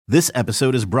This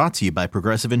episode is brought to you by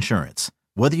Progressive Insurance.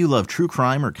 Whether you love true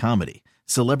crime or comedy,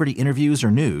 celebrity interviews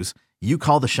or news, you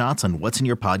call the shots on what's in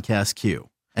your podcast queue.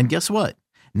 And guess what?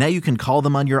 Now you can call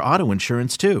them on your auto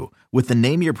insurance too with the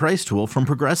Name Your Price tool from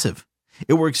Progressive.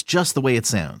 It works just the way it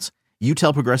sounds. You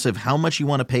tell Progressive how much you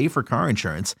want to pay for car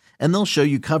insurance, and they'll show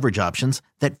you coverage options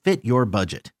that fit your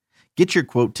budget. Get your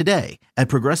quote today at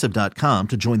Progressive.com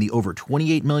to join the over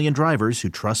 28 million drivers who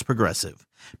trust Progressive.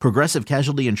 Progressive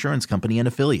Casualty Insurance Company and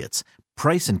Affiliates.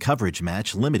 Price and coverage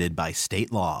match limited by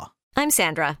state law. I'm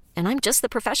Sandra, and I'm just the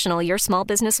professional your small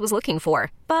business was looking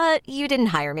for. But you didn't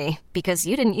hire me because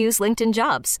you didn't use LinkedIn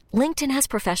Jobs. LinkedIn has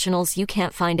professionals you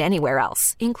can't find anywhere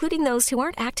else, including those who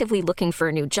aren't actively looking for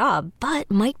a new job, but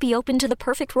might be open to the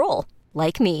perfect role,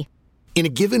 like me. In a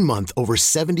given month, over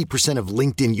 70% of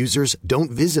LinkedIn users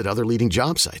don't visit other leading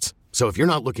job sites. So if you're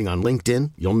not looking on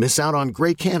LinkedIn, you'll miss out on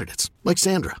great candidates like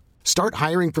Sandra. Start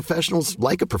hiring professionals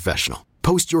like a professional.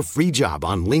 Post your free job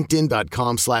on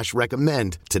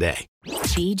linkedin.com/recommend today.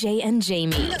 BJ and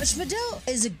Jamie. No, Spadil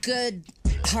is a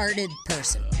good-hearted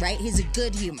person, right? He's a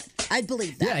good human. I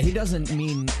believe that. Yeah, he doesn't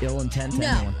mean ill intent to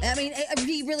anyone. No, I mean,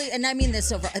 he really, and I mean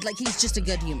this over, like, he's just a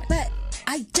good human. But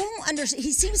I don't understand,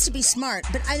 he seems to be smart,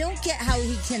 but I don't get how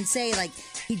he can say, like,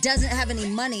 he doesn't have any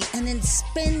money and then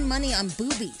spend money on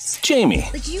boobies. Jamie.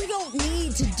 Like, you don't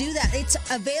need to do that. It's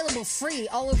available free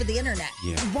all over the internet.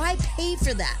 Yeah. Why pay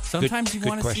for that? Sometimes you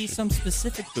want to see some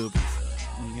specific boobies.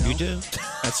 You know? You do?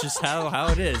 That's just how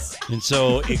it is. And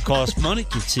so it costs money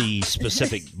to see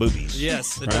specific boobies.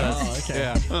 Yes, it right? does. Oh, okay.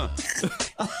 Yeah.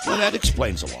 Huh. Well, that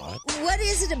explains a lot. What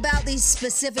is it about these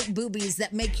specific boobies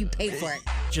that make you pay for it?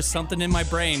 Just something in my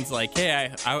brain's like,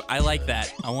 hey, I like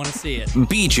that. I want to see it.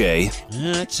 BJ.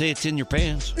 I'd say it's in your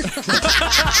pants. A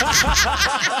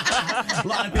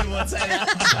lot of people would say that.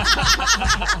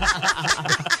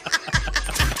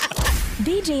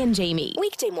 BJ and Jamie.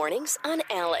 Weekday mornings on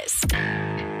Alice.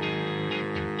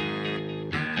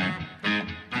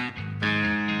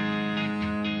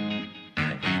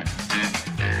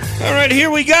 All right, here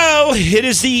we go. It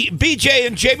is the BJ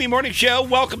and Jamie Morning Show.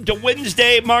 Welcome to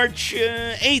Wednesday, March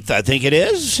 8th, I think it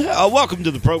is. Welcome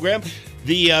to the program.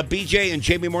 The BJ and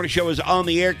Jamie Morning Show is on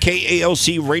the air.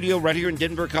 KALC Radio right here in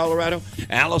Denver, Colorado.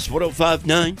 Alice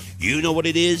 105.9. You know what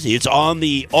it is. It's on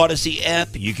the Odyssey app.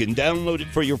 You can download it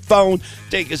for your phone.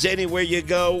 Take us anywhere you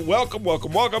go. Welcome,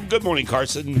 welcome, welcome. Good morning,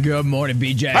 Carson. Good morning,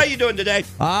 BJ. How you doing today?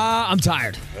 I'm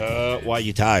tired. Why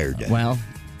you tired? Well,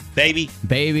 Baby.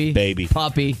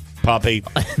 puppy. Puppy.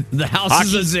 The house Hockey?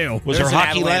 is a zoo. Was there There's an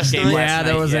hockey Avalanche last game night? Yeah,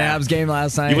 there was an yeah. Abs game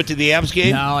last night. You went to the Abs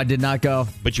game? No, I did not go.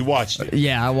 But you watched it.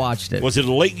 Yeah, I watched it. Was it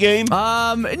a late game?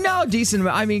 No, decent.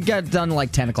 I mean, got done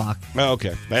like 10 o'clock. Oh,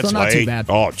 okay. That's So not late. too bad.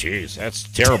 Oh, jeez. That's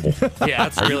terrible. Yeah,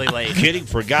 it's really late. Kidding?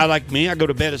 For a guy like me, I go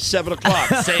to bed at 7 o'clock.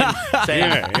 Same.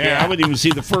 Yeah. I wouldn't even see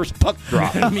the first puck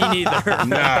drop. Me neither.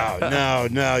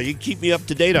 No. You keep me up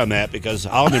to date on that because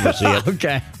I'll never see it.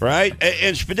 Okay. Right?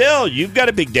 And Spadil, you've got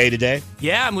a big day today.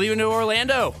 Yeah, I'm leaving to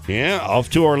Orlando. Yeah, off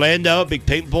to Orlando, big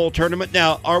paintball tournament.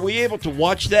 Now, are we able to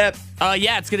watch that?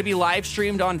 Yeah, it's going to be live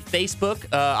streamed on Facebook.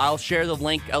 I'll share the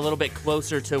link a little bit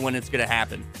closer to when it's going to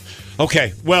happen.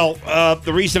 Okay. Well,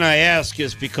 the reason I ask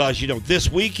is because, this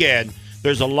weekend,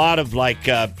 there's a lot of,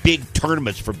 big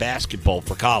tournaments for basketball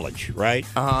for college, right?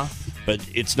 Uh-huh. But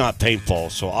it's not paintball,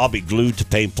 so I'll be glued to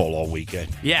paintball all weekend.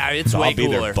 Yeah, it's So way I'll be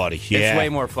cooler. there, buddy. It's Yeah. way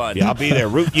more fun. Yeah, I'll be there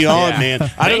rooting you on, Yeah. man. I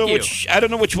Thank don't you.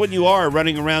 know which one you are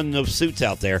running around in those suits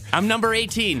out there. I'm number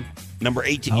 18. Number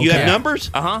 18. You have Okay. numbers?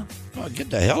 Uh-huh. Oh,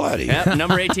 get the hell out of here. Yep,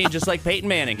 number 18, just like Peyton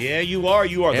Manning. Yeah, you are.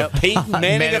 You are Yep. the Peyton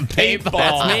Manning Man of of paintball.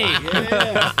 That's me.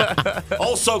 Yeah.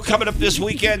 Also coming up this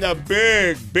weekend, a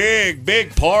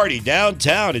big party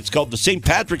downtown. It's called the St.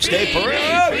 Patrick's Day Parade.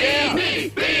 Oh, yeah.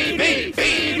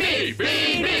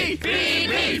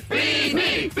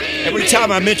 Every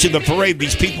time I mention the parade,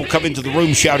 these people come into the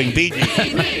room shouting "beat me."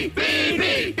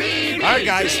 All right,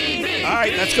 guys. All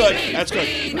right, that's good.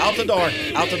 Out the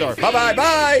door.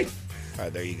 Bye. All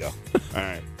right, there you go. All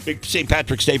right. Big St.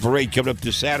 Patrick's Day Parade coming up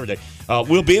this Saturday.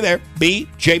 We'll be there.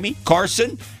 Jamie,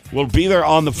 Carson. We'll be there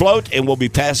on the float, and we'll be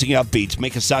passing out beads.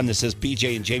 Make a sign that says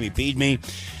BJ and Jamie bead me,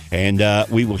 and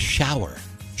we will shower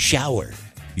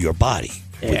your body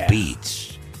with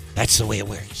beads. That's the way it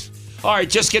works. All right,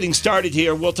 just getting started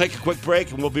here. We'll take a quick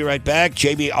break, and we'll be right back.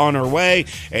 Jamie on her way,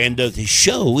 and the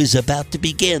show is about to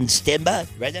begin. Stand by.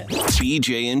 Right now.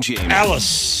 BJ and Jamie.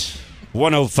 Alice,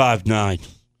 105.9.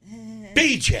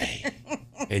 BJ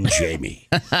and Jamie.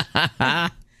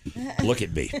 Look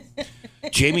at me.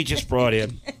 Jamie just brought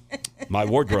in my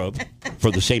wardrobe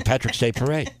for the St. Patrick's Day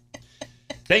Parade.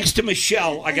 Thanks to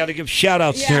Michelle. I got to give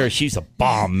shout-outs to her. She's a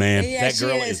bomb, man. Yeah, that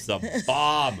girl she is the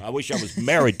bomb. I wish I was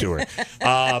married to her.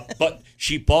 But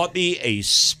she bought me a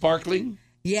sparkling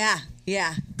Yeah.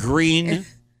 green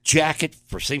jacket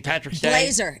for St. Patrick's Day.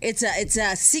 Blazer. It's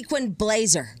a sequin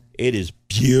blazer. It is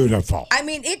beautiful. I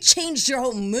mean, it changed your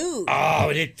whole mood. Oh,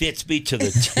 and it fits me to the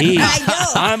T. I know.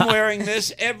 I'm wearing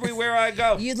this everywhere I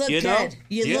go. You look know? good.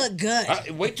 You look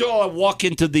good. Wait till I walk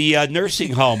into the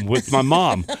nursing home with my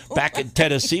mom back in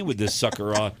Tennessee with this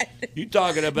sucker on. You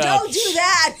talking about Don't do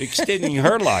that. extending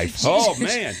her life. Oh,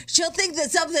 man. She'll think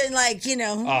that something like, You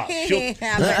know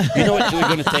happened. what they're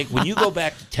going to think? When you go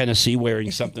back to Tennessee wearing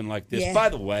something like this, Yeah. by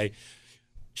the way,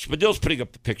 Spadil's putting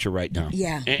up the picture right now.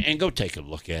 Yeah. And go take a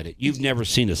look at it. You've never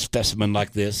seen a specimen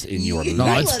like this in your You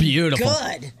life. it's look beautiful.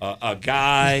 Good. A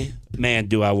guy, man,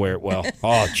 do I wear it well.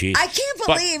 Oh, geez. I can't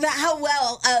believe how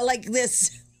well like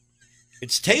this.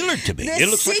 It's tailored to me. This It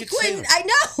looks like it's sequin, tailored. I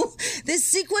know. This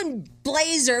sequin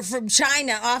blazer from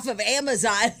China off of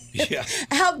Amazon. Yeah.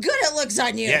 How good it looks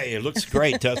on you. Yeah, it looks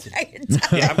great, doesn't it? It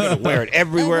does. Yeah, I'm going to wear it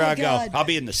everywhere Oh, my I go. God. I'll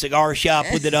be in the cigar shop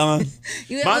with it on.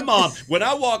 You My look- mom, when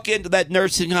I walk into that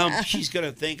nursing home, she's going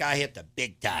to think I hit the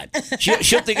big time.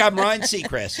 She'll think I'm Ryan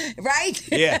Seacrest. Right?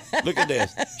 Yeah, look at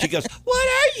this. She goes, "What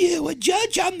are you, a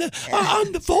judge on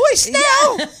the Voice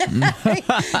now?"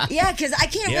 Yeah, because I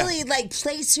can't Yeah. really like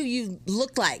place who you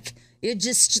look like. You're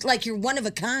just like you're one of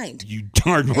a kind. You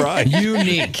darn right.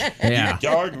 Unique. Yeah.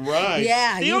 Darn right.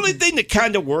 Yeah, The you- only thing that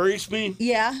kind of worries me,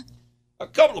 Yeah. a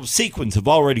couple of sequins have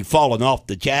already fallen off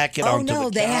the jacket Oh onto no,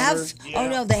 the they counter. have. Yeah. Oh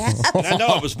no, they have. And I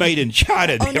know it was made in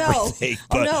China and Oh, no. everything. Oh,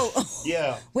 But no.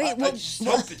 Yeah. Wait, I well- just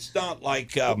hope it's not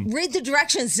like. Read the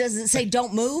directions. Does it say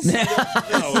don't move?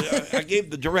 I gave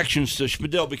the directions to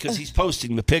Schmidl because he's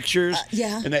posting the pictures.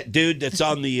 Yeah. And that dude that's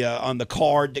on the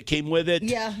card that came with it.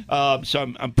 Yeah.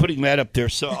 So I'm putting that up there.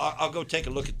 So I'll go take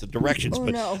a look at the directions. Oh,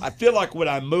 but no. I feel like when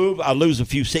I move, I lose a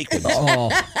few sequins.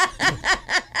 Oh.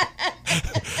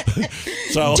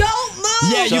 So Don't move.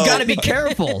 Yeah, you So- got to be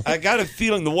careful. I got a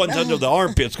feeling the ones under the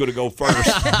armpit's going to go first.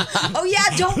 Oh yeah,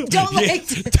 don't Yeah, like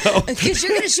don't. because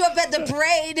you're gonna show up at the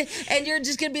parade and you're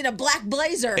just gonna be in a black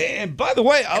blazer, And by the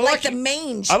way, I like the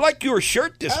mange. I like your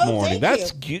shirt this Oh, morning. thank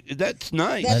That's cute. That's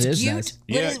nice. That's That is cute.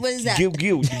 nice. What is that? Cute.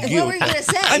 What were you gonna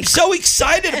say? I'm so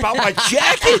excited about my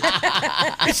jacket.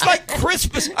 It's like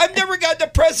Christmas. I've never gotten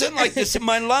a present like this in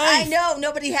my life. I know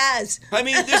nobody has. I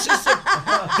mean, this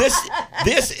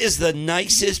is the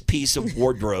nicest piece of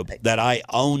wardrobe that I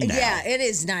own now. Yeah, it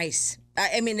is nice.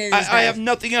 I mean, it is. I have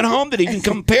nothing at home that even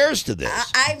compares to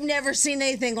this. I've never seen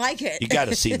anything like it. You got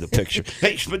to see the picture.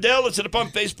 Hey, Schmidl, is it up on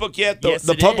Facebook yet? Yes,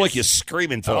 The it public is. is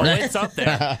screaming for Oh, it. it's up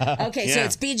there. Okay, so Yeah.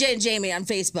 it's BJ and Jamie on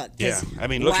Facebook. 'cause- Yeah, I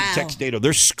mean, look at wow. Tex Dato.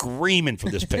 They're screaming for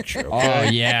this picture. Oh,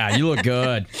 Okay? yeah. You look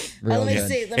good. Real Let me good.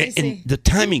 see. Let me and see. the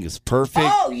timing is perfect.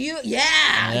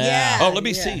 Yeah. Oh, let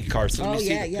me see, Carson. Let me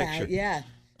see the picture. Yeah.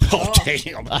 Oh,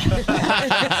 damn.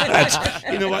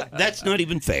 You know what? That's not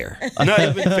even fair. Not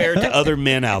even fair to other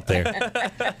men out there.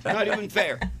 Not even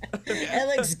fair.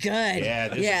 It looks good. Yeah,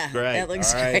 this is great. It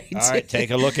looks All right, great. All right,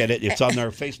 take a look at it. It's on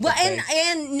our Facebook Well, page.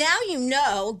 and now you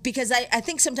know, because I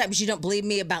think sometimes you don't believe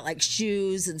me about like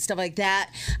shoes and stuff like that.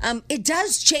 It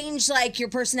does change like your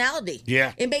personality.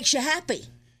 Yeah. It makes you happy.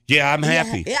 Yeah, I'm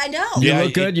happy. Yeah, I know. You Yeah,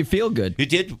 look good. You feel good. It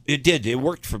did. It did. It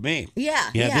worked for me. Yeah,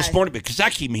 Yeah. yeah. This morning, because I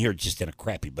came here just in a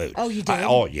crappy mood. Oh, you did?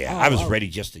 Oh, yeah. Oh, I was oh. ready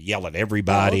just to yell at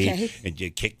everybody Oh, okay. and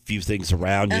just kick a few things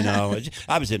around, you know.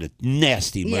 I was in a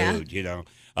nasty Yeah. mood, you know.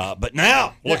 But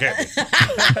now, look at me.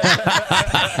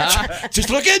 Just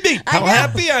look at me. How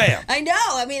happy I am. I know.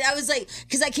 I mean, I was like,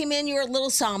 because I came in, you were a little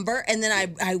somber, and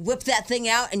then I whipped that thing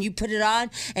out, and you put it on,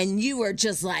 and you were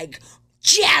just like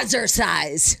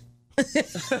jazzercise.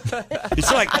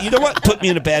 It's like, you know what put me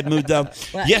in a bad mood, though?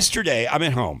 Yesterday, I'm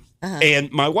at home.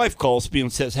 And my wife calls me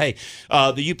and says, hey,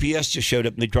 the UPS just showed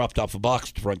up and they dropped off a box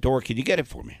at the front door. Can you get it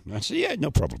for me? And I said, yeah, no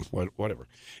problem. Whatever.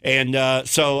 And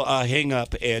so I hang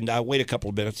up and I wait a couple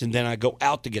of minutes and then I go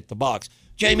out to get the box.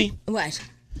 Jamie, What?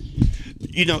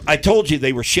 you know, I told you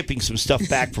they were shipping some stuff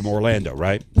back from Orlando,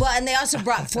 right? Well, and they also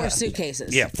brought 4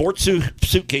 suitcases. Yeah, 4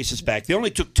 suitcases back. They only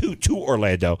took 2 to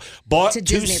Orlando. Bought To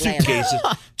 2 Disneyland. suitcases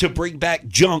to bring back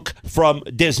junk from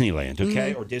Disneyland,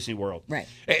 okay, or Disney World. Right.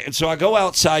 And so I go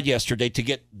outside yesterday to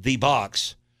get the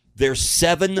box. There's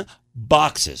 7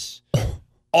 boxes.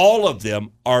 All of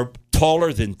them are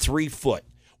taller than 3 foot.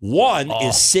 One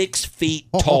is 6 feet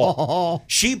tall.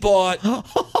 She bought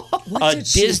a did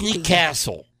she Disney get?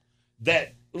 castle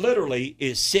that literally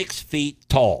is 6 feet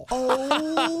tall.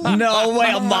 No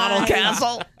way, a model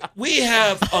castle. We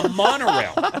have a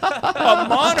monorail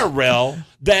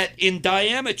that in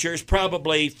diameter is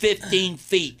probably 15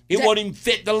 feet. It won't even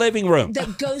fit in the living room.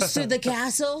 That goes through the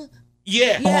castle?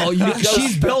 Yeah. Oh,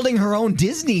 she's building her own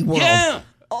Disney World. Yeah.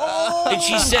 Oh. And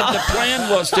she said the plan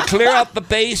was to clear out the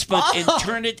basement and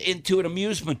turn it into an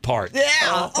amusement park.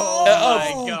 Yeah.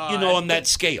 my God. You know, on that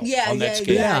scale. Yeah.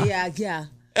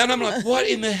 And I'm like, what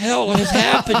in the hell has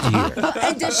happened here?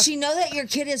 And does she know that your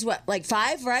kid is what, like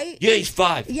 5, right? Yeah, he's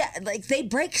 5. Yeah, like they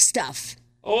break stuff.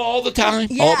 Oh, all the time.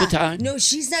 Yeah. All the time. No,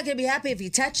 she's not going to be happy if he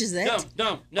touches it.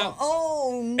 No.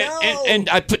 Oh, no. And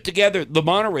I put together the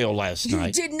monorail last You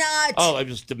night. did not. Oh, I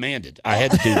was demanded. I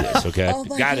had to do this, okay? Oh,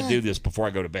 my Got to God. do this before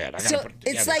I go to bed. I got to So put it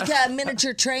together. it's like a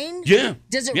miniature train? Yeah.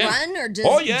 Does it Yeah. run or do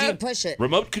you push it?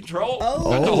 Remote control.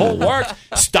 Oh. Got the whole works.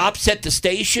 Stops at the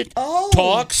station. Oh.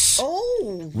 Talks.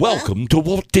 Oh. Welcome to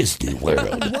Walt Disney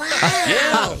World. Wow.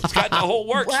 Yeah, it's got the whole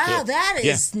works. Wow, to it. that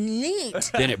Yeah. is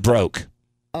neat. Then it broke.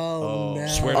 Oh, no.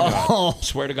 Swear to God.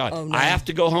 Swear to God. Oh, no. I have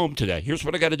to go home today. Here's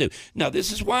what I got to do. Now,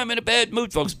 this is why I'm in a bad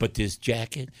mood, folks, but this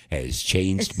jacket has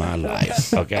changed my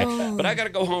life, okay? But I got to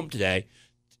go home today,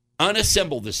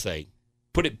 unassemble this thing,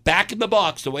 put it back in the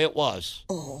box the way it was,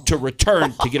 to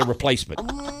return to get a replacement.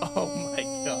 Oh my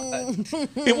God.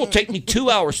 It will take me 2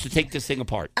 hours to take this thing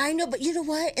apart. I know, but you know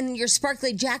what? In your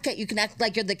sparkly jacket, you can act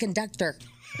like you're the conductor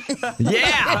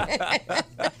Yeah.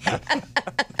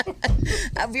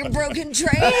 of your broken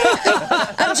train.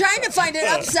 I'm trying to find it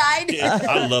upside.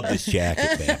 I love this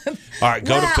jacket, man. All right,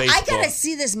 go to Facebook. I got to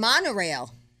see this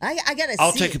monorail. I got to see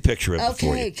I'll take a picture of it for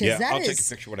you. Okay, because Yeah, I'll take a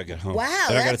picture when I get home. Wow,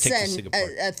 Then I gotta that's take this thing apart.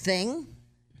 a thing.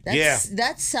 Yeah.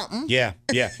 That's something. Yeah.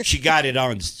 She got it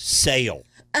on sale.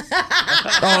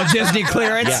 Oh, Disney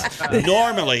clearance. Yeah.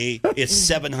 Normally, it's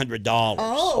 $700.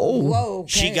 Oh, whoa. Okay.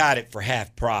 She got it for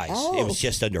half price. Oh. It was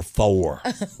just under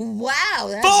 $400. Wow.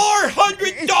 That's,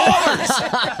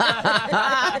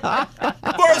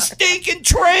 $400 for a stinking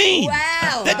train.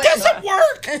 wow. That doesn't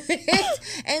work.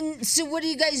 And so, what do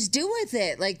you guys do with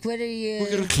it? Like, what are you?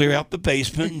 We're going to clear out the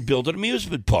basement and build an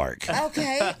amusement park.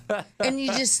 Okay. And you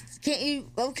just can't you?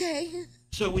 Okay.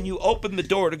 So when you open the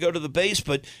door to go to the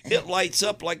basement, it lights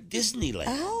up like Disneyland.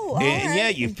 Oh, all and right. yeah,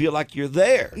 you feel like you're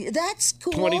there That's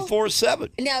cool. 24/7.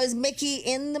 Now, is Mickey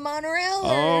in the monorail?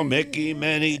 Oh, Mickey,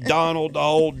 Minnie, Donald, the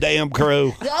whole damn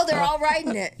crew. Oh, they're all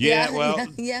riding it. Yeah, well,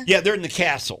 yeah. they're in the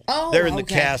castle. Oh, they're in the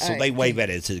okay. castle. All right. They wave at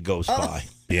it as it goes by.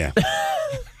 Yeah.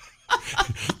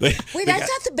 Wait, I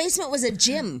thought the basement was a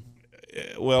gym.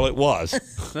 Well, it was.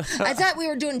 I thought we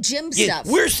were doing gym Yeah, stuff.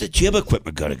 where's the gym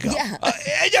equipment going to go? Yeah.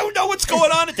 I don't know what's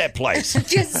going on at that place.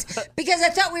 Because I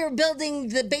thought we were building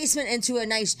the basement into a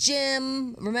nice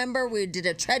gym. Remember, we did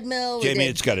a treadmill. we Jamie, did-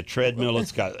 it's got a treadmill.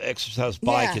 It's got an exercise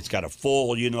bike. Yeah. It's got a full,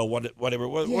 whatever.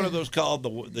 What Yeah. are those called?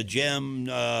 The gym.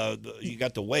 You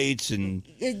got the weights and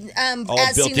all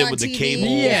as built seen in on with the TV, cable.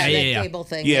 Yeah, that yeah. cable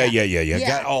thing. yeah.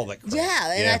 Got all that. Crap.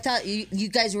 Yeah, and I thought you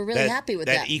guys were really happy with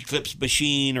that. Eclipse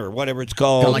machine or whatever it's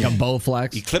called. Got like a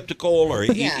Bowflex. Ecliptical or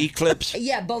Yeah. Eclipse.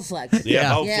 Yeah, Bowflex.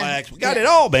 Yeah, Yeah. Bowflex. We got it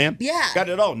all, man. Yeah. Got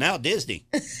it all. Now Disney.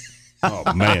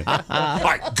 Oh, man. All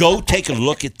right, go take a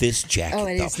look at this jacket. Oh,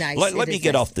 it though. is nice. Let It me is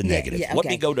get nice. off the Yeah, negative. yeah, Let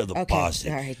me okay. go to the Okay,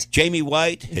 positive. all right. Jamie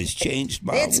White has changed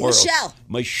my It's world. Michelle.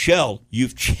 Michelle,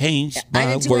 you've changed I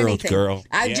my didn't do world, anything. girl.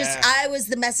 I was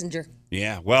the messenger.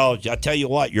 Yeah, well, I tell you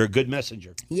what, you're a good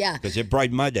messenger. Yeah. Because it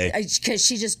brightened my day. Because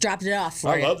she just dropped it off for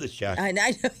I you. love this jacket. I know.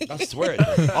 I swear it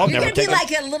does. I'll You're never gonna be take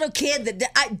like a little kid that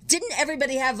didn't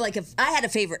everybody have like I had a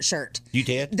favorite shirt You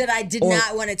did? that I did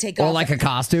not want to take Or off. like a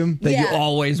costume that you Yeah.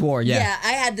 always wore. Yeah.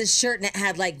 I had this shirt and it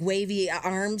had like wavy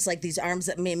arms, like these arms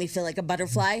that made me feel like a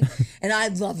butterfly, and I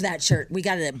love that shirt. We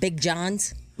got it at Big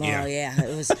John's. Yeah. Oh yeah,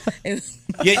 it was.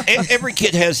 Yeah, every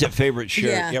kid has their favorite shirt.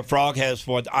 Yeah. Yeah, Frog has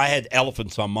one. I had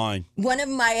elephants on mine. One of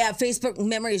my Facebook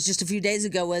memories just a few days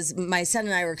ago was my son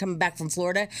and I were coming back from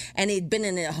Florida, and he'd been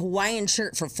in a Hawaiian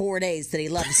shirt for 4 days that he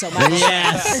loved so much.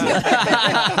 Yes. So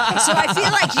I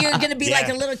feel like you're going to be Yeah. like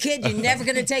a little kid. You're never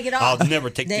going to take it off. I'll never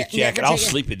take this Never jacket. I'll take it-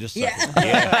 sleep in this Yeah. sucker.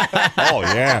 Yeah. Oh,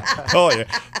 yeah. Oh, yeah.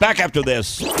 Back after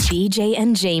this. BJ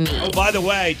and Jamie. Oh, by the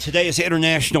way, today is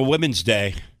International Women's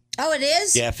Day. Oh, it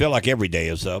is? Yeah, I feel like every day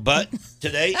is, though. But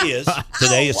today is.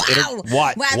 Wow.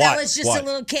 What? Wow, that was just a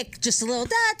little kick. Just a little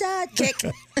kick.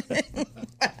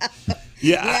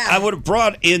 Yeah, I would have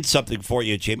brought in something for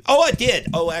you, Jim. Oh, I did.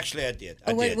 Oh, actually, I did.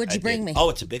 I did. What'd you bring me?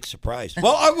 Oh, it's a big surprise.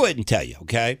 Well, I'll go ahead and tell you,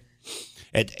 okay?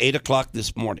 At 8 o'clock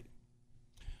this morning,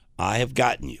 I have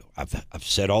gotten you. I've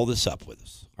set all this up with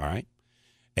us, all right?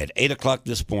 At 8 o'clock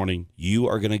this morning, you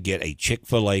are going to get a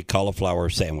Chick-fil-A cauliflower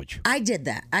sandwich. I did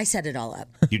that. I set it all up.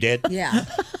 You did? Yeah.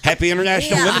 Happy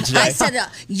International Yeah, Women's Day. I set it up.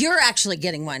 You're actually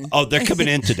getting one. Oh, they're coming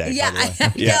in today. Yeah, by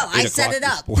the way. I know. I 8 set it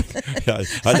o'clock up. this morning.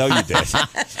 I know you did.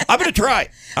 I'm going to try.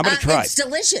 It's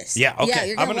delicious. Yeah, okay. Yeah,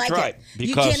 you're I'm gonna gonna like try it. it You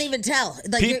because can't even tell.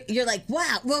 Like you're like,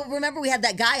 wow. Well, remember we had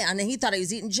that guy on, and he thought he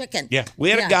was eating chicken. Yeah, we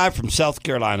had a guy from South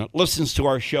Carolina, listens to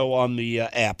our show on the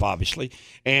app, obviously,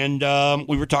 and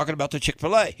we were talking about the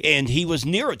Chick-fil-A, and he was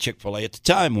near a Chick-fil-A at the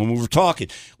time when we were talking.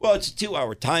 Well, it's a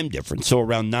 2-hour time difference, so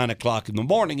around 9 o'clock in the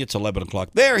morning, it's 11 o'clock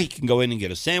there. He can go in and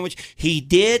get a sandwich. He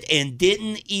did and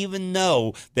didn't even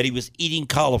know that he was eating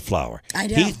cauliflower. I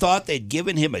know. He thought they'd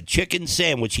given him a chicken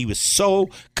sandwich. He was so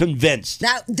convinced.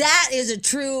 That is a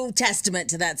true testament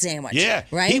to that sandwich. Yeah,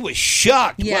 right. He was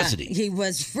shocked, yeah, wasn't he? He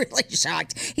was really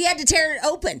shocked. He had to tear it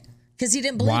open because he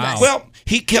didn't believe us. Well,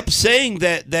 he kept saying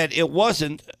that it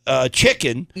wasn't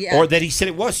chicken, Yeah. or that he said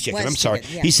it was chicken. I'm sorry.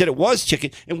 chicken, yeah. He said it was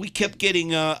chicken, and we kept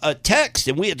getting a text,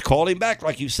 and we had to call him back,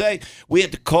 like you say. We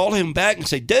had to call him back and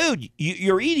say, dude,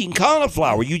 you're eating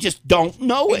cauliflower. You just don't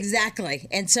know it. Exactly.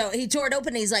 And so he tore it open,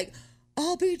 and he's like,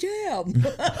 I'll be damned.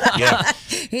 Yeah.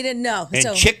 He didn't know. And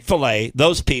so Chick-fil-A,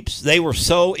 those peeps, they were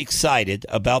so excited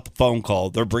about the phone call.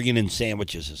 They're bringing in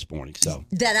sandwiches this morning. So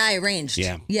that I arranged.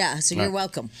 Yeah. Yeah, so you're Right.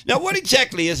 welcome. now, what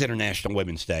exactly is International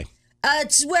Women's Day?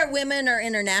 It's where women are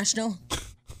international.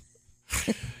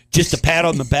 Just a pat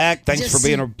on the back. Thanks Just- for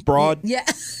being a broad. Yeah.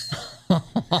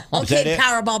 that Okay, it?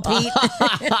 Powerball Pete.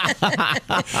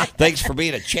 Thanks for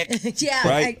being a chick. Yeah,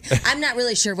 Right? I'm not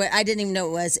really sure what. I didn't even know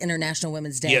it was International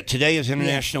Women's Day. Yeah, today is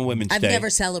International Women's I've Day. never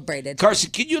celebrated.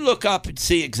 Carson, can you look up and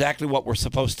see exactly what we're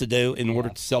supposed to do in order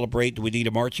to celebrate? Do we need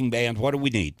a marching band? What do we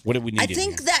need? What do we need? I in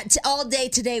think here? that all day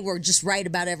today we're just right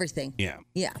about everything. Yeah.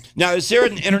 Yeah, Now, is there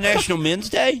an International Men's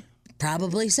Day?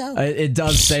 probably so. It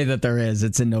does say that there is.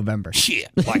 It's in November. Shit,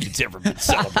 like it's ever been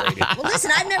celebrated. Well, listen,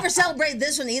 I've never celebrated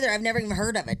this one either. I've never even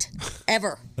heard of it.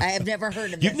 Ever. I have never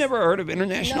heard of it. You've never heard of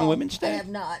International No, Women's Day? I have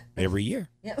not. Every year.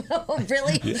 Yeah. Oh,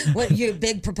 really? What, you a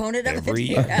big proponent of Every it?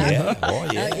 year. Yeah.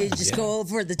 Oh, yeah. You just Yeah. go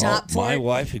over the top for My it?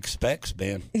 wife expects,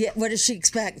 man. Yeah, what does she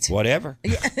expect? Whatever.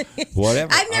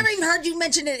 Whatever. I've never even heard you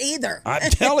mention it either.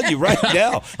 I'm telling you right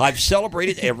now, I've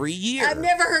celebrated every year. I've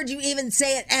never heard you even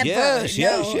say it ever. Yes,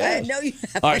 yes, no, yes. No, you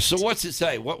haven't. All right, so what's it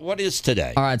say? What is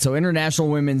today? All right, so International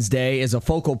Women's Day is a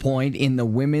focal point in the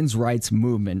women's rights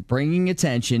movement, bringing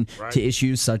attention to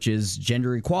issues such as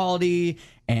gender equality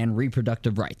and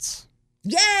reproductive rights.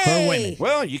 Yay! For women.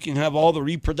 Well, you can have all the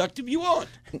reproductive you want.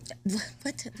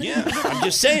 What? Yeah, I'm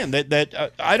just saying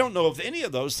that I don't know of any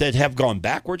of those that have gone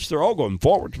backwards. They're all going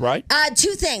forward, right?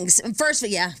 Two things. First,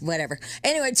 yeah, whatever.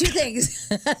 Anyway, two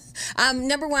things.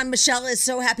 Number one, Michelle is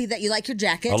so happy that you like your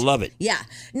jacket. I love it. Yeah.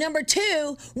 Number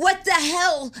two, what the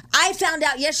hell? I found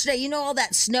out yesterday, you know all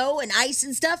that snow and ice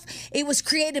and stuff? It was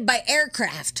created by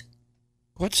aircraft.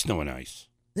 What's snow and ice?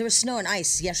 There was snow and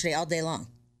ice yesterday all day long.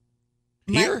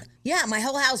 Here? Yeah, my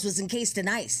whole house was encased in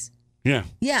ice. Yeah.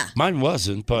 Yeah. Mine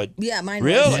wasn't, but Yeah, mine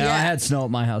Really? was. Yeah, I had snow at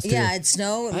my house, too. Yeah, it's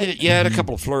snow. I had a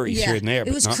couple of flurries Yeah. here and there. It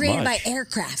but was not created much. by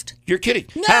aircraft. You're kidding?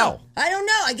 No, How? I don't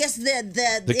know. I guess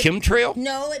the chemtrail?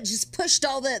 No, it just pushed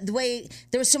all the way.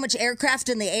 There was so much aircraft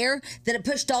in the air that it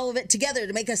pushed all of it together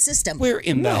to make a system. Where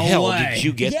in the No hell way. did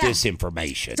you get Yeah. this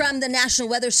information? From the National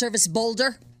Weather Service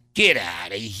Boulder. Get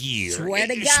out of here. Swear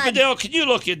to Hey, God. Spadell, can you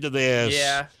look into this?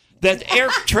 Yeah. That air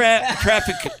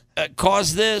traffic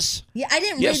caused this? Yeah, I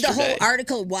didn't read the whole Yesterday.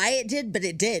 article why it did, but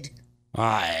it did.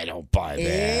 I don't buy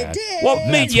that. It did. What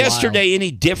made That's yesterday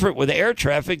any different with air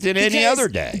traffic than any Because- other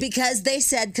day? Because they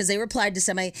said, because they replied to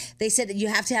somebody, they said that you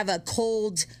have to have a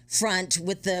cold front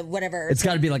with the whatever. It's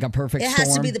got to be like a perfect It storm.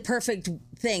 has to be the perfect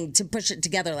thing to push it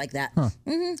together like that.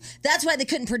 That's why they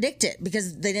couldn't predict it,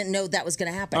 because they didn't know that was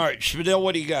going to happen. All right, Spadell,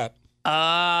 what do you got?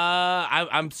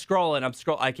 I'm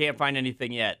scrolling. I can't find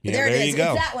anything yet. Yeah, there it there is. you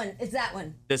go. It's that one. It's that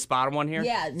one. This bottom one here.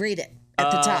 Yeah, read it at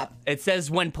the top. It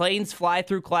says when planes fly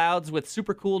through clouds with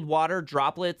supercooled water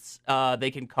droplets,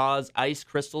 they can cause ice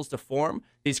crystals to form.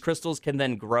 These crystals can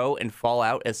then grow and fall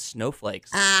out as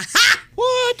snowflakes.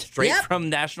 What? Straight Yep. from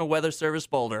National Weather Service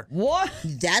Boulder. What?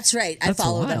 That's right. I That's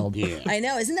follow wild. them. Yeah. I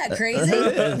know. Isn't that crazy?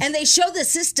 And they show the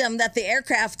system that the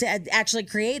aircraft had actually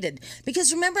created.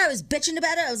 Because remember, I was bitching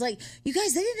about it. I was like, you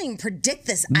guys, they didn't even predict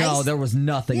this No, ice. there was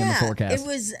nothing in the forecast.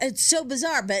 It's so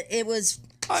bizarre, but it was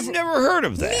I've never heard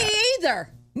of that. me either.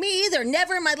 Me either.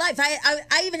 Never in my life.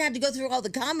 I even had to go through all the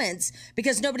comments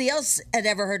because nobody else had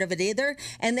ever heard of it either.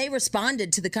 And they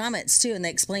responded to the comments too, and they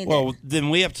explained Well, it. then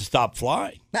we have to stop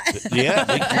flying.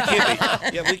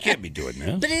 We can't be doing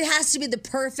that. But it has to be the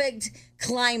perfect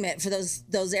climate for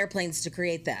those airplanes to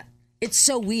create that. It's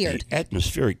so weird. The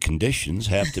atmospheric conditions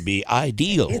have to be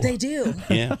ideal. They do.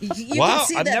 Yeah. You Wow, can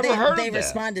see I've that never heard they of that.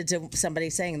 responded to somebody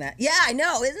saying that. Yeah, I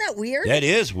know. Isn't that weird? That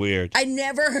is weird. I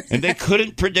never heard And they that.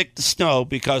 couldn't predict the snow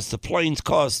because the planes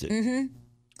caused it.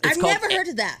 I've called never heard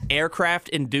of that.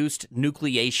 Aircraft-induced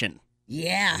nucleation.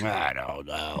 Yeah. I don't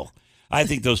know. I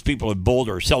think those people in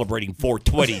Boulder are celebrating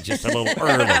 420 just a little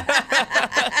early.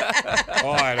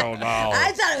 I don't know.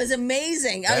 I thought it was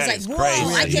amazing. I was That like, is whoa,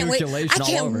 crazy. I can't wait. Nucleation I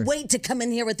all over. can't wait to come in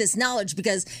here with this knowledge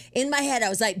because in my head I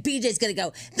was like, BJ's going to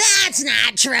go, that's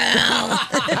not true.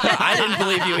 I didn't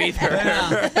believe you either.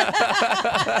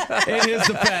 In his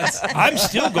defense. I'm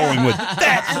still going with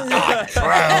that's not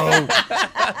true.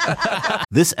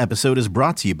 This episode is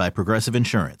brought to you by Progressive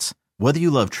Insurance. Whether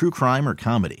you love true crime or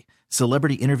comedy,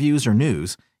 celebrity interviews or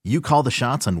news, you call the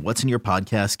shots on what's in your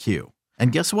podcast queue.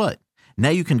 And guess what? Now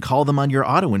you can call them on your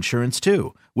auto insurance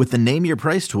too with the Name Your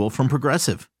Price tool from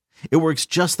Progressive. It works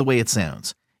just the way it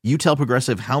sounds. You tell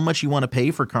Progressive how much you want to pay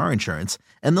for car insurance,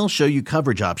 and they'll show you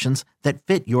coverage options that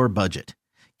fit your budget.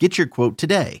 Get your quote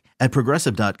today at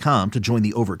Progressive.com to join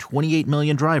the over 28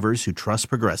 million drivers who trust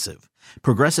Progressive.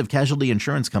 Progressive Casualty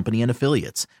Insurance Company and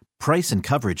Affiliates. Price and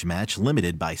coverage match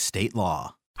limited by state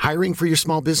law. Hiring for your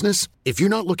small business? If you're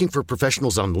not looking for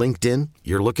professionals on LinkedIn,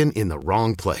 you're looking in the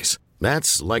wrong place.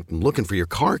 That's like looking for your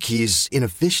car keys in a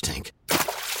fish tank.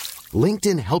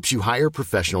 LinkedIn helps you hire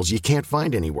professionals you can't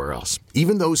find anywhere else,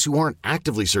 even those who aren't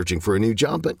actively searching for a new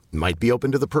job but might be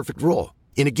open to the perfect role.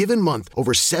 In a given month,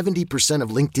 over 70% of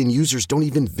LinkedIn users don't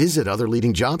even visit other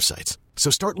leading job sites. So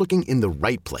start looking in the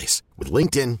right place. With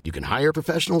LinkedIn, you can hire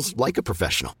professionals like a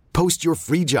professional. Post your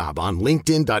free job on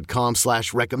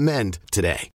linkedin.com/recommend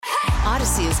today.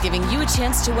 Odyssey is giving you a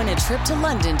chance to win a trip to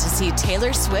London to see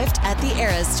Taylor Swift at the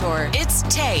Eras Tour. It's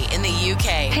Tay in the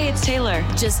UK. Hey, it's Taylor.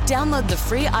 Just download the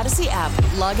free Odyssey app,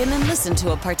 log in and listen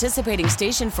to a participating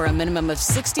station for a minimum of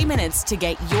 60 minutes to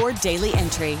get your daily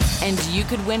entry. And you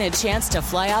could win a chance to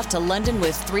fly off to London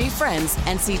with 3 friends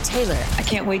and see Taylor. I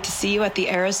can't wait to see you at the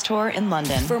Eras Tour in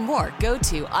London. For more, go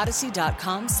to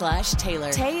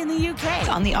odyssey.com/Taylor. Tay in the UK. It's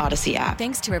on the Odyssey app.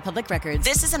 Thanks to Republic Records.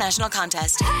 This is a national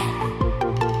contest.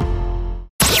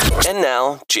 And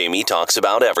now, Jamie talks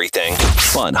about everything.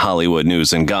 Fun Hollywood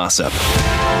news and gossip.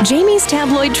 Jamie's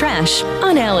Tabloid Trash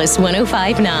on Alice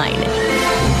 105.9.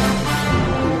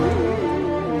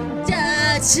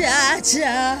 Da, da,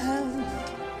 da.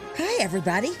 Hi,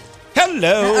 everybody.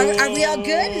 Hello. Are we all good?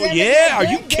 Is everybody Yeah, are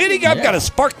good? you kidding? I've got a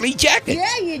sparkly jacket.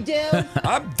 Yeah, you do.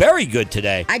 I'm very good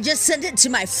today. I just sent it to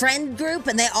my friend group,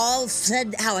 and they all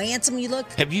said how handsome you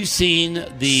look. Have you seen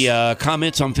the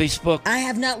comments on Facebook? I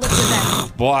have not looked at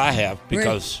that. Boy, I have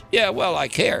because, I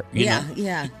care. You know?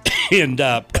 Yeah. And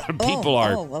people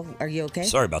are. Oh, are you okay?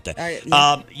 Sorry about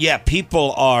that. Yeah.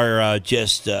 People are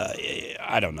just.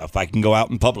 I don't know if I can go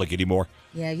out in public anymore.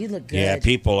 Yeah, you look good. Yeah,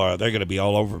 people are. They're going to be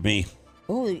all over me.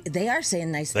 Oh, they are saying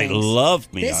nice They things.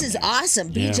 love me. This on is there.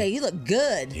 awesome, BJ. Yeah. You look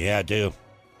good. Yeah, I do.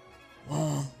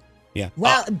 Whoa. Yeah.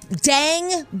 Wow,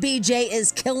 dang, BJ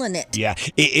is killing it. Yeah.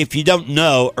 If you don't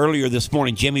know, earlier this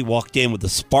morning, Jimmy walked in with a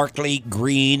sparkly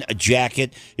green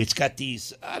jacket. It's got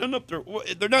these. I don't know if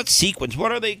they're not sequins.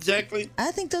 What are they exactly?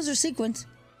 I think those are sequins.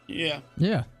 Yeah.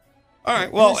 Yeah. All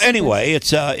right. Well, anyway,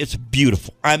 it's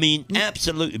beautiful. I mean,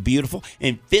 absolutely beautiful,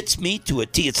 and fits me to a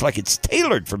T. It's like it's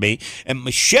tailored for me. And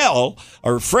Michelle,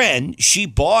 our friend, she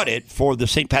bought it for the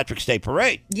St. Patrick's Day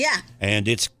parade. Yeah. And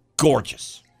it's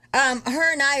gorgeous.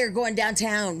 Her and I are going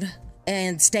downtown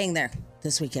and staying there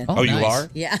this weekend. Oh, you are?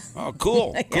 Yeah. Oh,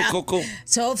 cool. Yeah. Cool.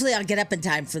 So hopefully I'll get up in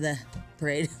time for the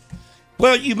parade.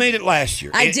 Well, you made it last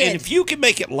year. I And did. if you can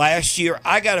make it last year,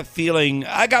 I got a feeling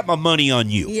I got my money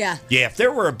on you. Yeah. Yeah, if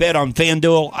there were a bet on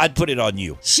FanDuel, I'd put it on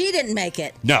you. She didn't make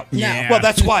it. No. No. Well,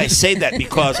 that's why I say that,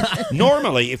 because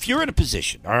normally if you're in a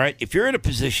position, all right, you're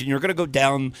going to go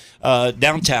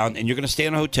downtown and you're going to stay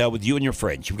in a hotel with you and your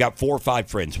friends. You've got 4 or 5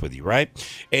 friends with you, right?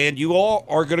 And you all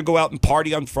are going to go out and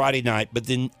party on Friday night, but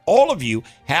then all of you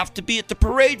have to be at the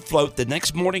parade float the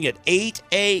next morning at 8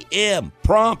 a.m.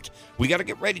 prompt. We got to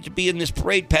get ready to be in this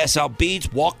parade, pass out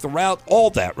beads, walk the route, all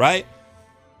that, right?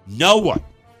 No one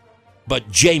but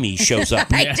Jamie shows up.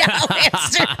 I know.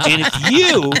 It's true. And if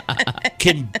you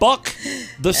can buck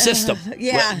the system,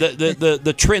 yeah.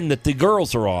 the trend that the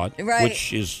girls are on, Right.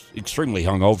 which is extremely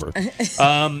hungover,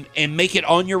 and make it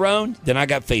on your own, then I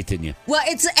got faith in you. Well,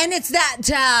 it's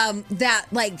that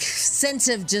like sense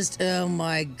of just, oh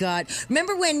my God.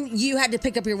 Remember when you had to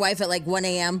pick up your wife at like 1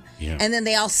 a.m. Yeah. and then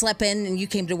they all slept in and you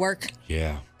came to work?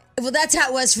 Yeah. Well, that's how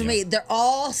it was for me. They're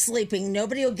all sleeping.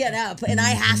 Nobody will get up, and I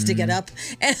have to get up.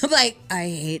 And I'm like, I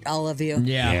hate all of you.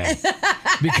 Yeah.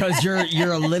 Because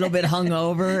you're a little bit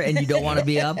hungover and you don't want to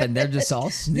be up, and they're just all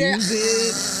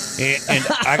snoozing. And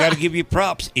I got to give you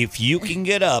props. If you can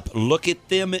get up, look at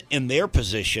them in their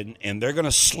position, and they're going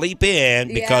to sleep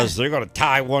in because they're going to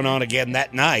tie one on again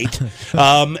that night.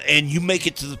 And you make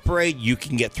it to the parade, you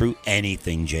can get through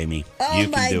anything, Jamie. Oh you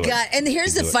my God! And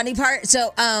here's the funny part.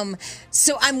 So I'm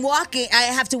walking. I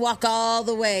have to walk all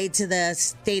the way to the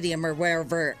stadium or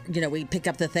wherever we pick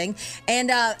up the thing, and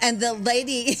the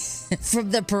lady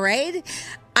from the parade.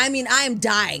 I mean, I am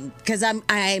dying because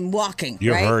I'm walking.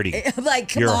 You're right? hurting. I'm like,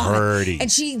 come You're on. hurting.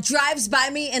 And she drives by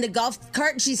me in a golf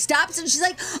cart, and she stops, and she's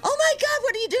like, "Oh my God,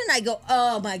 what are you doing?" I go,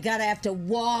 "Oh my God, I have to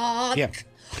walk." Yeah.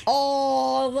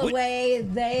 All the way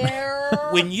there.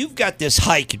 When you've got this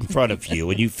hike in front of you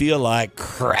and you feel like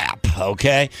crap,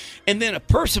 okay? And then a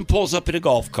person pulls up in a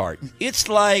golf cart. It's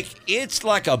like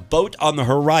a boat on the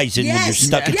horizon when you're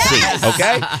stuck at sea,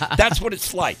 okay? That's what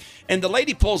it's like. And the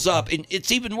lady pulls up, and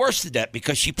it's even worse than that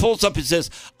because she pulls up and says,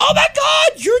 "Oh my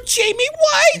God, you're Jamie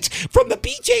White from the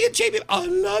BJ and Jamie. I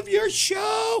love your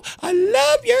show. I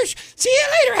love your see you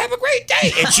later. Have a great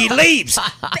day." And she leaves. And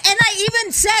I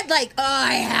even said, like, "Oh,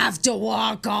 I have to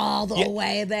walk all the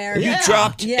way there." You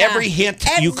dropped every hint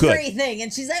you could. Everything.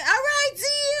 And she's like, "All right,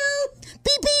 see you.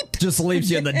 Beep, beep." Just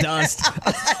leaves you in the dust.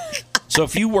 So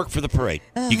if you work for the parade,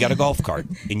 you got a golf cart,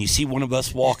 and you see one of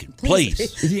us walking, please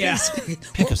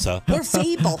pick us up. We're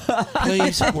feeble.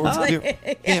 Please.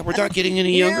 We're not getting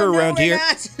any younger around here.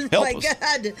 Not. Help Oh, my us.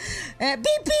 God.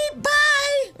 Beep, beep,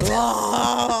 bye.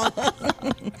 All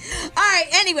right,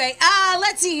 anyway,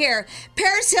 let's see here.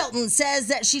 Paris Hilton says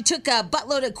that she took a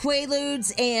buttload of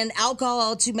Quaaludes and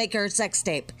alcohol to make her sex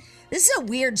tape. This is a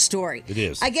weird story. It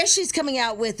is. I guess she's coming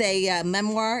out with a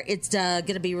memoir. It's going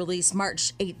to be released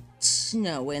March 8th.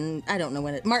 No, and I don't know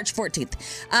when March 14th.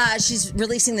 She's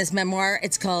releasing this memoir.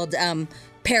 It's called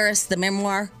Paris the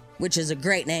Memoir, which is a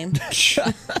great name.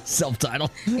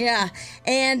 Self-title. Yeah.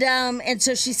 And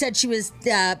so she said she was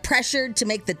pressured to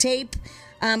make the tape.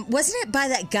 Wasn't it by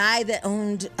that guy that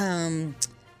owned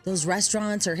those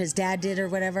restaurants, or his dad did, or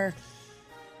whatever?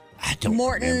 I don't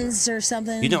Morton's remember. or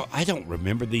something? I don't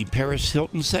remember the Paris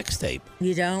Hilton sex tape.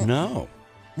 You don't? No.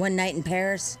 One Night in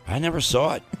Paris? I never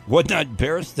saw it. One Night in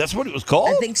Paris? That's what it was called?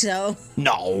 I think so.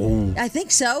 No. I think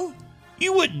so.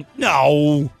 You wouldn't.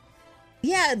 No.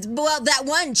 Yeah, well, that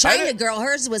one China girl,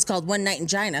 hers was called One Night in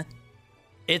China.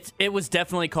 It was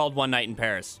definitely called One Night in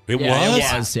Paris. It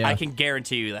was? Yeah, I can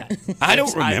guarantee you that. I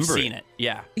don't remember I've seen it.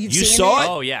 Yeah. You saw it?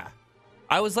 Oh, yeah.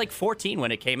 I was like 14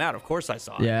 when it came out. Of course I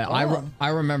saw it. Yeah, I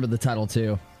remember the title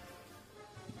too.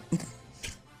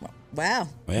 Wow.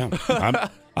 Yeah.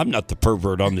 I'm not the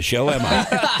pervert on the show, am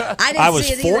I? I was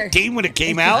see it either. 14 when it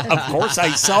came out. Of course I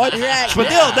saw it. Right.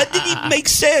 Spadil, that didn't even make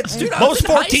sense. Dude, Most I was in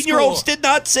high 14-year-olds school. did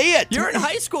not see it. You're in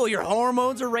high school. Your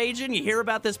hormones are raging. You hear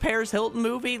about this Paris Hilton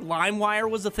movie. LimeWire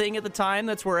was a thing at the time.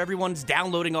 That's where everyone's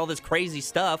downloading all this crazy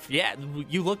stuff. Yeah,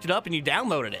 you looked it up and you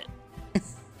downloaded it.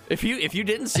 If you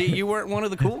didn't see it, you weren't one of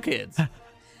the cool kids.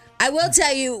 I will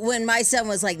tell you, when my son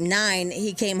was like 9,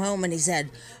 he came home and he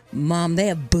said, "Mom, they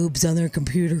have boobs on their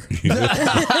computer."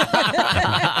 I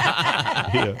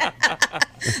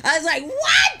was like,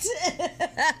 "What?"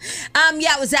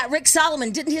 Yeah, was that Rick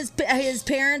Solomon? Didn't his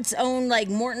parents own like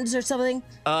Morton's or something?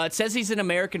 It says he's an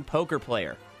American poker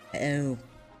player. Oh.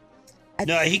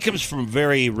 No, he comes from a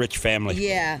very rich family.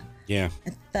 Yeah. Yeah. I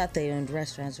thought they owned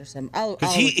restaurants or something.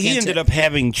 Because he ended up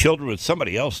having children with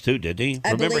somebody else, too, didn't he?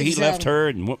 I Remember, he believe so. left her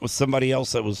and went with somebody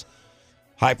else that was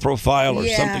high profile or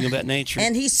something of that nature.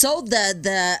 And he sold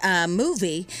the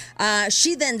movie.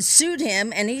 She then sued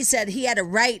him, and he said he had a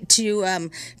right to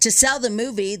sell the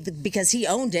movie because he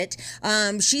owned it.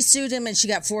 She sued him, and she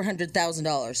got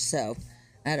 $400,000. So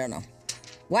I don't know.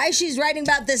 Why she's writing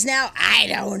about this now, I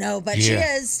don't know, but she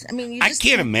is. I mean, I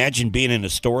can't imagine being in a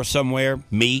store somewhere,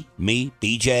 me,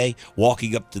 BJ,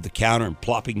 walking up to the counter and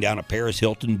plopping down a Paris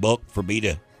Hilton book for me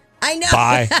to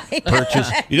buy,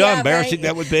 purchase. You know how embarrassing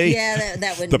that would be? Yeah,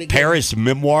 that wouldn't be the Paris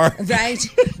memoir. Right.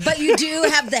 But you do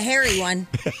have the Harry one.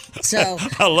 So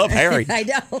I love Harry. I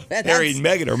know. Harry and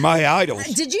Meghan are my idols.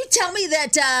 Did you tell me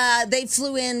that they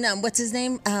flew in, what's his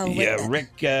name? Rick,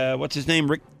 what's his name?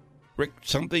 Rick Rick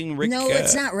something. Rick. No,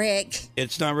 it's not Rick.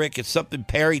 It's not Rick. It's something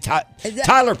Perry.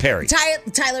 Tyler Perry.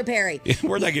 Tyler Perry.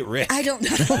 Where'd I get Rick? I don't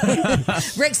know.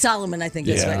 Rick Solomon, I think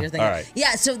is what you're thinking. All right.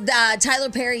 Yeah, so Tyler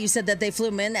Perry, you said that they flew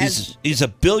him in as... He's a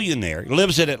billionaire. He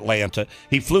lives in Atlanta.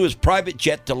 He flew his private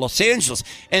jet to Los Angeles.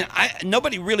 And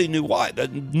nobody really knew why. The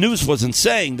news wasn't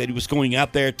saying that he was going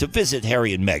out there to visit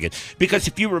Harry and Meghan. Because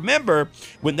if you remember,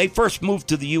 when they first moved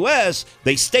to the U.S.,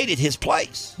 they stayed at his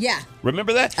place. Yeah.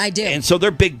 Remember that? I do. And so they're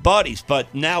big buddies.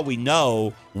 But now we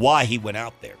know why he went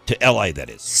out there, to L.A., that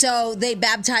is. So they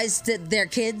baptized their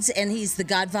kids, and he's the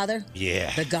godfather?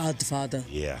 Yeah. The godfather.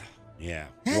 Yeah.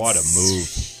 That's what a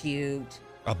move. Cute.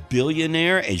 A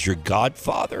billionaire as your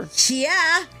godfather?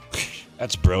 Yeah.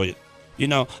 That's brilliant. You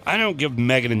know, I don't give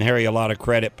Meghan and Harry a lot of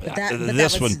credit, but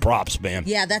this one, props, man.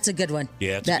 Yeah, that's a good one.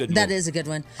 Yeah, it's a good That move. is a good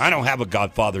one. I don't have a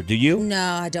godfather. Do you? No,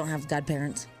 I don't have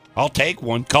godparents. I'll take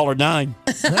one. Call her 9.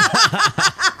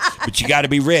 But you got to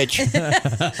be rich.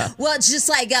 Well, it's just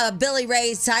like Billy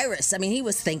Ray Cyrus. I mean, he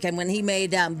was thinking when he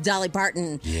made Dolly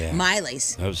Parton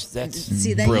Miley's. That's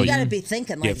See, then brilliant. you got to be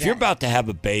thinking like that. If you're about to have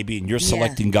a baby and you're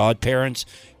selecting godparents,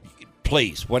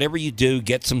 please, whatever you do,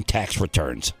 get some tax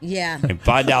returns. Yeah. And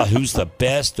find out who's the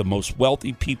best, the most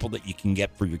wealthy people that you can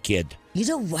get for your kid. You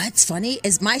know what's funny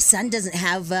is my son doesn't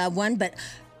have one, but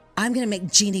I'm going to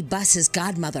make Jeannie Buss his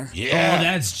godmother. Yeah. Oh,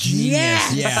 that's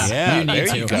genius. Yes. Yeah. You there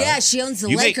need you to. go. Yeah, she owns the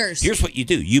You Lakers. Here's what you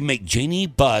do. You make Jeannie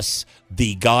Buss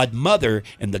the godmother,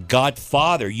 and the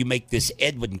godfather, you make this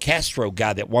Edwin Castro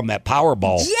guy that won that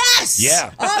Powerball. Yes!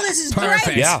 Yeah. Oh, this is Perfect.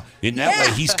 great. Yeah. In that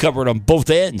way, he's covered on both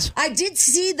ends. I did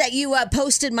see that you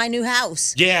posted my new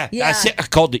house. Yeah. I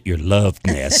called it your love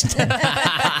nest. Do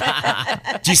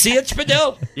you see it,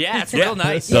 Spadil? Yeah, it's real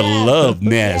nice. The love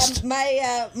nest.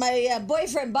 Yeah, my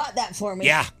boyfriend bought that for me.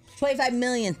 Yeah. $25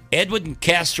 million. Edwin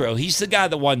Castro, he's the guy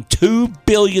that won $2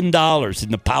 billion in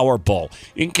the Powerball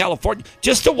in California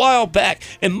just a while back.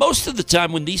 And most of the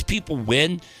time when these people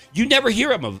win, you never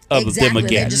hear of them Exactly,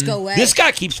 again. they just go away. This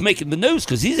guy keeps making the news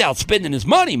because he's out spending his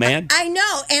money, man. I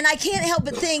know, and I can't help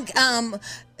but think,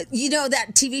 you know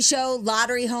that TV show,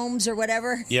 Lottery Homes or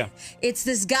whatever? Yeah. It's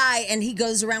this guy, and he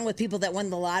goes around with people that won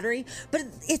the lottery, but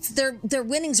it's their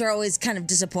winnings are always kind of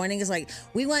disappointing. It's like,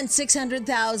 we won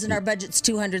 $600,000, our budget's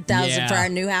 $200,000 for our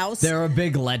new house. They're a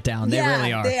big letdown. They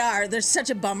really are. They are. They're such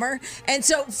a bummer. And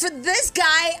so for this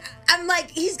guy, I'm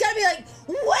like, he's got to be like,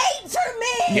 wait for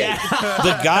me. Yeah.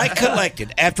 The guy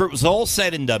collected, after it was all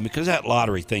said and done, because that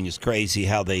lottery thing is crazy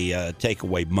how they take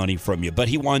away money from you, but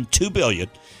he won $2 billion.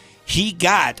 He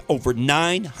got over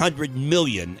 $900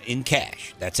 million in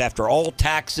cash. That's after all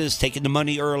taxes, taking the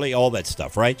money early, all that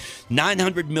stuff, right?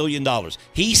 $900 million.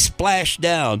 He splashed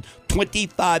down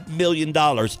 $25 million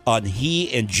on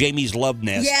he and Jamie's love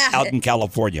nest out in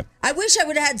California. I wish I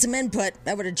would have had some input.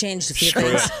 I would have changed a few Screw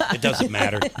things. it. It doesn't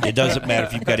matter. It doesn't matter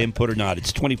if you've got input or not. It's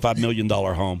a $25 million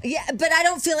home. Yeah, but I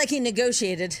don't feel like he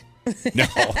negotiated. No.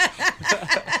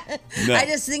 I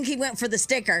just think he went for the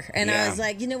sticker, and I Yeah. was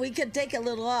like, we could take a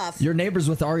little off. Your neighbor's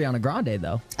with Ariana Grande,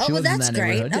 though. Oh, She well, lives in that's that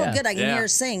great. neighborhood. Oh, Yeah. good. I can hear her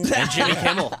sing. And Jimmy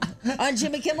Kimmel. On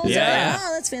Jimmy Kimmel's? Yeah.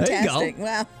 Oh, that's There you go. fantastic.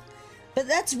 Wow. But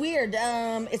that's weird.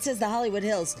 It says the Hollywood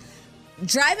Hills.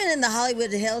 Driving in the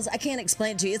Hollywood Hills, I can't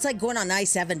explain it to you. It's like going on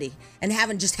I-70 and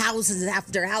having just houses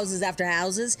after houses after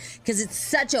houses because it's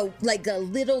such a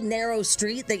little narrow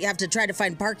street that you have to try to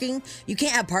find parking. You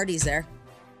can't have parties there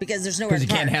because there's nowhere to Because you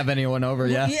park. can't have anyone over,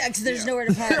 yeah. Yeah, because there's nowhere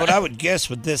to park. But I would guess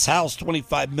with this house,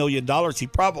 $25 million, he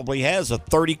probably has a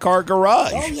 30-car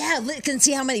garage. Oh, yeah. Look and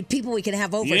see how many people we can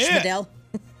have over, Yeah. Schmidl.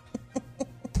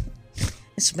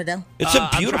 Schmidl. It's a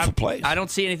beautiful place. I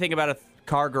don't see anything about a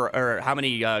car or how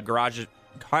many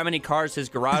how many cars his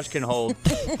garage can hold,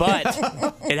 but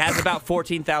it has about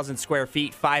 14,000 square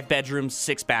feet, 5 bedrooms,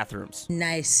 6 bathrooms.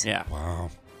 Nice. Yeah. Wow.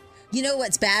 You know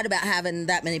what's bad about having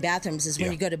that many bathrooms is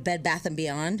when you go to Bed Bath &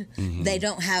 Beyond, they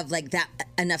don't have that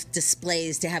enough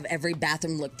displays to have every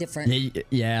bathroom look different.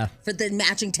 Yeah. For the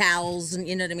matching towels, and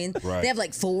you know what I mean? Right. They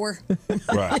have 4.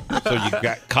 Right. So you've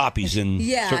got copies in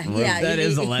certain rooms. That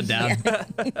is a letdown.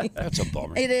 Yeah. That's a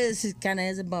bummer. It is. It kind of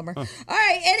is a bummer. All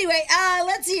right. Anyway,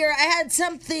 let's see here. I had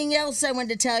something else I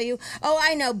wanted to tell you. Oh,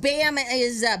 I know. Bam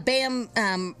is Bam.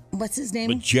 What's his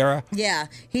name? Majera? Yeah.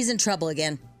 He's in trouble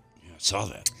again. I saw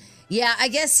that. Yeah, I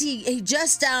guess he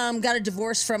just got a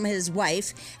divorce from his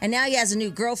wife, and now he has a new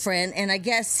girlfriend, and I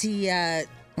guess he, I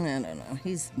don't know,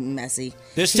 he's messy.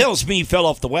 This tells me he fell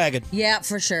off the wagon. Yeah,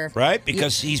 for sure. Right?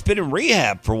 Because he's been in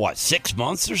rehab for 6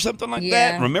 months or something like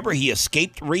Yeah. that? Remember, he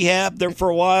escaped rehab there for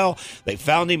a while? They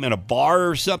found him in a bar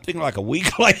or something like a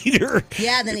week later.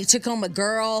 Yeah, then he took home a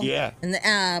girl. Yeah.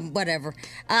 And whatever.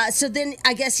 So then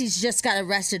I guess he's just got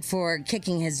arrested for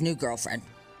kicking his new girlfriend.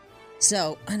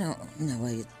 So I don't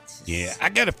know. Yeah, I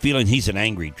got a feeling he's an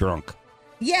angry drunk.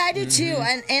 Yeah, I do too.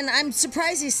 And I'm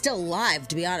surprised he's still alive,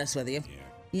 to be honest with you.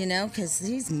 You know, because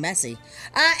he's messy.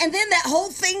 And then that whole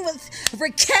thing with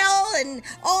Raquel and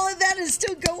all of that is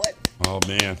still going. Oh,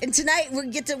 man. And tonight we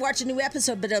get to watch a new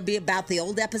episode, but it'll be about the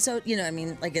old episode. You know what I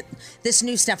mean? Like, this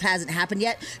new stuff hasn't happened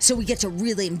yet. So we get to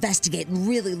really investigate and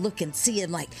really look and see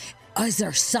and, like, is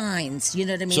there signs? You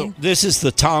know what I mean? So this is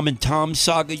the Tom and Tom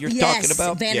saga you're talking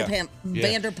about?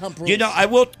 Vanderpump Rules. You know, I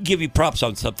will give you props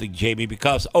on something, Jamie,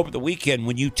 because over the weekend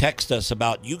when you text us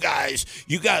about you guys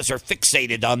are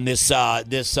fixated on this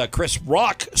Chris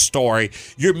Rock story,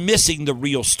 you're missing the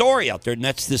real story out there, and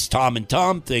that's this Tom and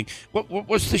Tom thing.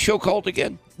 What's the show called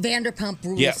again? Vanderpump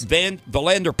Rules. Yeah, the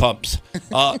Vanderpumps.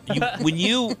 When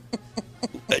you...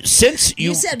 Since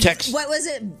you said, text... What was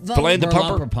it?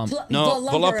 Verlumper Pump. No,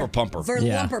 Verlumper Pumper.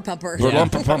 Verlumper Pumper.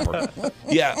 Verlumper Pumper.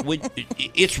 Yeah,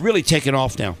 it's really taken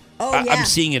off now. Oh, yeah. I'm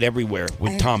seeing it everywhere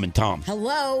with Tom and Tom.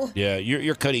 Hello. Yeah,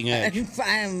 you're cutting edge.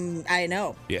 I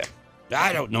know. Yeah.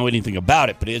 I don't know anything about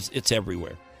it, but it's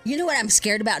everywhere. You know what I'm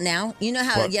scared about now? You know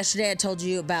how yesterday I told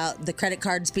you about the credit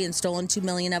cards being stolen, 2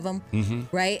 million of them,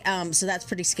 right? So that's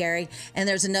pretty scary. And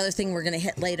there's another thing we're going to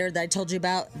hit later that I told you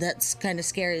about that's kind of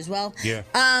scary as well. Yeah.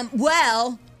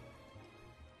 Well,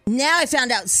 now I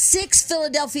found out 6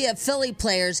 Philadelphia Philly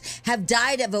players have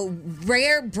died of a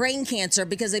rare brain cancer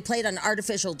because they played on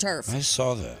artificial turf. I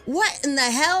saw that. What in the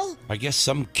hell? I guess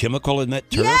some chemical in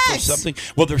that turf or something.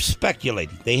 Well, they're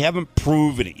speculating. They haven't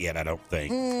proven it yet, I don't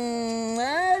think.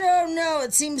 I don't know.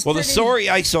 It seems Well, pretty... the story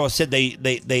I saw said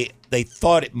they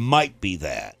thought it might be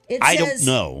that. I don't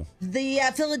know. The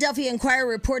Philadelphia Inquirer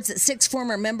reports that 6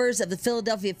 former members of the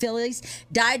Philadelphia Phillies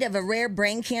died of a rare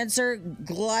brain cancer,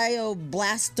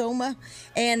 glioblastoma.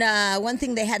 And one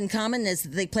thing they had in common is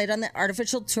that they played on the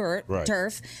artificial turf.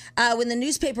 When the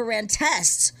newspaper ran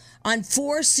tests on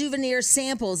 4 souvenir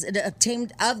samples it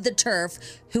obtained of the turf,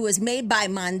 who was made by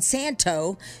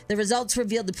Monsanto, the results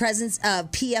revealed the presence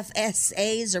of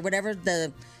PFSAs or whatever,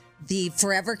 the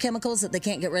forever chemicals that they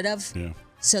can't get rid of. Yeah.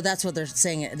 So that's what they're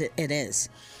saying it is.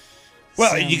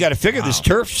 Well, you got to figure this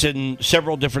turf's in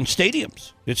several different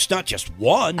stadiums. It's not just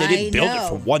one. They didn't build it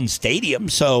for one stadium,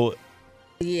 so...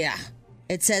 Yeah.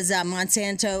 It says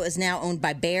Monsanto is now owned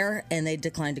by Bayer, and they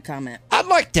declined to comment. I'd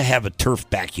like to have a turf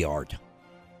backyard.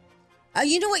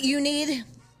 You know what you need?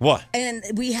 What? And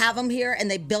we have them here, and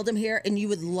they build them here, and you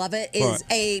would love it, is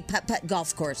a putt-putt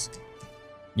golf course.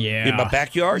 Yeah. In my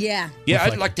backyard? Yeah. Yeah,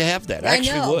 I'd like to have that. I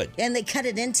actually would. And they cut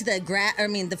it into the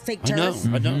the fake turf.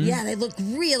 I know. Yeah, they look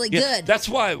really good. That's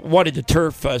why I wanted the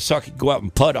turf so I could go out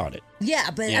and putt on it. Yeah,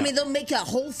 but I mean, they'll make a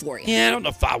hole for you. Yeah, I don't know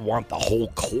if I want the whole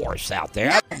course out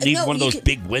there. I need one of those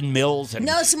big windmills and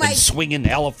swinging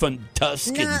elephant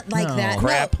tusk Not and like that.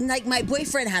 crap. No, like my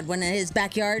boyfriend had one in his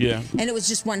backyard, and it was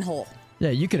just one hole. Yeah,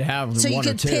 you could have so one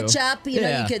or two. So you could pitch up, you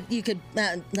know, you could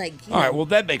like... All right, well,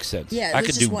 that makes sense. Yeah, I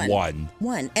could do one.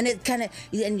 One, and it kind of...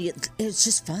 it's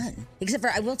just fun. Except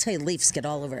for, I will tell you, leaves get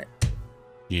all over it.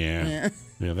 Yeah,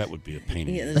 that would be a pain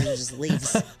in the ass. There's just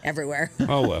leaves everywhere.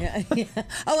 Oh, well. Yeah.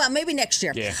 Oh, well, maybe next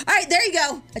year. Yeah. All right, there you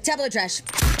go. A tabloid trash.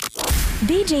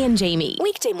 BJ and Jamie,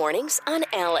 weekday mornings on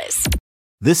Alice.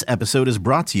 This episode is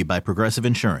brought to you by Progressive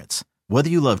Insurance. Whether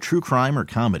you love true crime or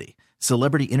comedy,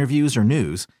 celebrity interviews or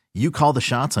news, you call the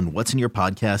shots on what's in your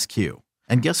podcast queue.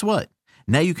 And guess what?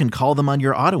 Now you can call them on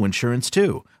your auto insurance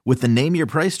too with the Name Your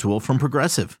Price tool from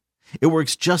Progressive. It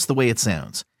works just the way it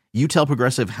sounds. You tell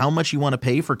Progressive how much you want to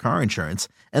pay for car insurance,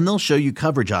 and they'll show you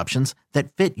coverage options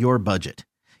that fit your budget.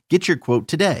 Get your quote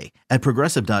today at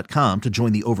Progressive.com to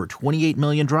join the over 28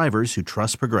 million drivers who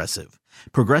trust Progressive.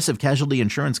 Progressive Casualty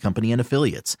Insurance Company and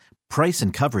Affiliates. Price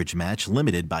and coverage match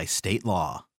limited by state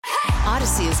law.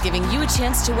 Odyssey is giving you a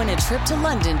chance to win a trip to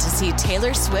London to see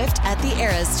Taylor Swift at the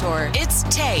Eras Tour. It's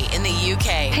Tay in the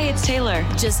UK. Hey, it's Taylor.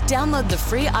 Just download the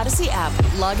free Odyssey app,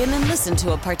 log in and listen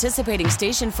to a participating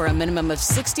station for a minimum of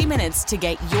 60 minutes to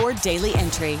get your daily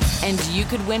entry. And you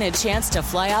could win a chance to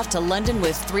fly off to London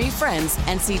with 3 friends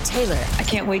and see Taylor. I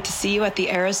can't wait to see you at the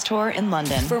Eras Tour in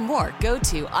London. For more, go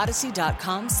to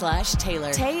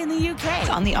odyssey.com/Taylor. Tay in the UK. It's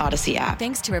on the Odyssey app.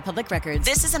 Thanks to Republic Records.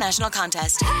 This is a national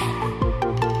contest.